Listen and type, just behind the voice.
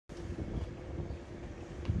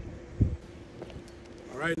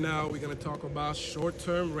Right now, we're going to talk about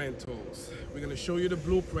short-term rentals. We're going to show you the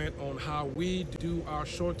blueprint on how we do our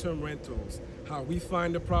short-term rentals, how we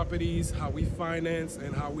find the properties, how we finance,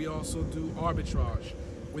 and how we also do arbitrage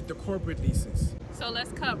with the corporate leases. So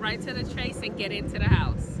let's cut right to the chase and get into the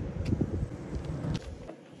house.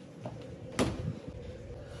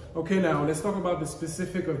 Okay, now let's talk about the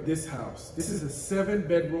specific of this house. This is a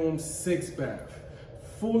 7-bedroom, 6-bath,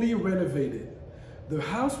 fully renovated. The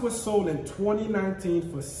house was sold in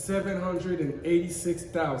 2019 for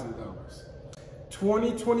 $786,000.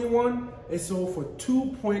 2021, it sold for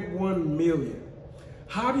 $2.1 million.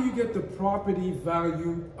 How do you get the property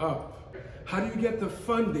value up? How do you get the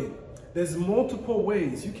funding? There's multiple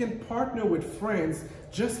ways. You can partner with friends,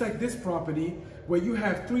 just like this property, where you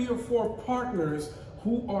have 3 or 4 partners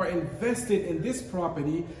who are invested in this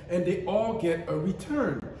property and they all get a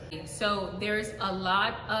return. So there's a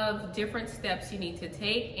lot of different steps you need to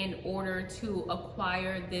take in order to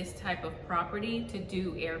acquire this type of property to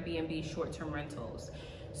do Airbnb short-term rentals.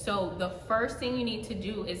 So the first thing you need to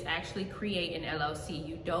do is actually create an LLC.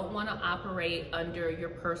 You don't want to operate under your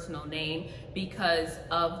personal name because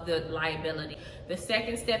of the liability. The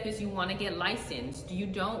second step is you want to get licensed. You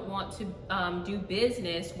don't want to do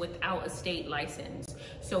business without a state license.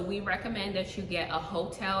 So we recommend that you get a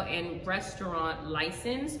hotel and restaurant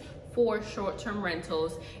license for short-term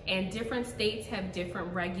rentals, and different states have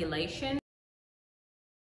different regulations.